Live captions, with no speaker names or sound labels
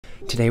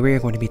Today we are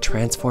going to be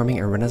transforming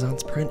a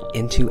Renaissance print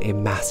into a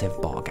massive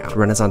ball gown.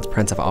 Renaissance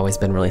prints have always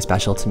been really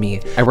special to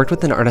me. I worked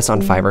with an artist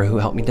on Fiverr who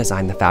helped me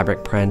design the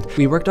fabric print.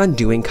 We worked on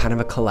doing kind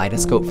of a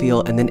kaleidoscope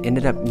feel and then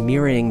ended up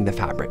mirroring the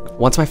fabric.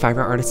 Once my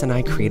Fiverr artist and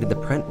I created the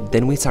print,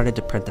 then we started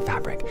to print the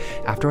fabric.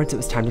 Afterwards, it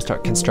was time to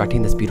start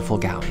constructing this beautiful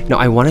gown. Now,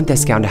 I wanted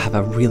this gown to have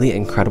a really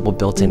incredible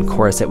built-in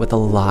corset with a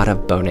lot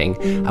of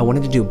boning. I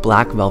wanted to do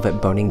black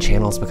velvet boning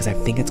channels because I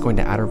think it's going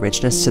to add a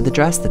richness to the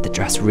dress that the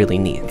dress really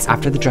needs.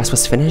 After the dress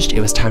was finished,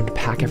 it was time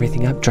to pack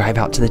everything up, drive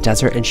out to the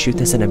desert, and shoot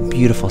this in a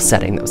beautiful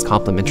setting that was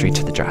complementary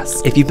to the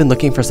dress. If you've been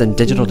looking for some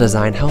digital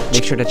design help,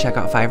 make sure to check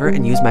out Fiverr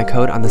and use my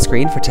code on the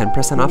screen for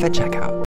 10% off at checkout.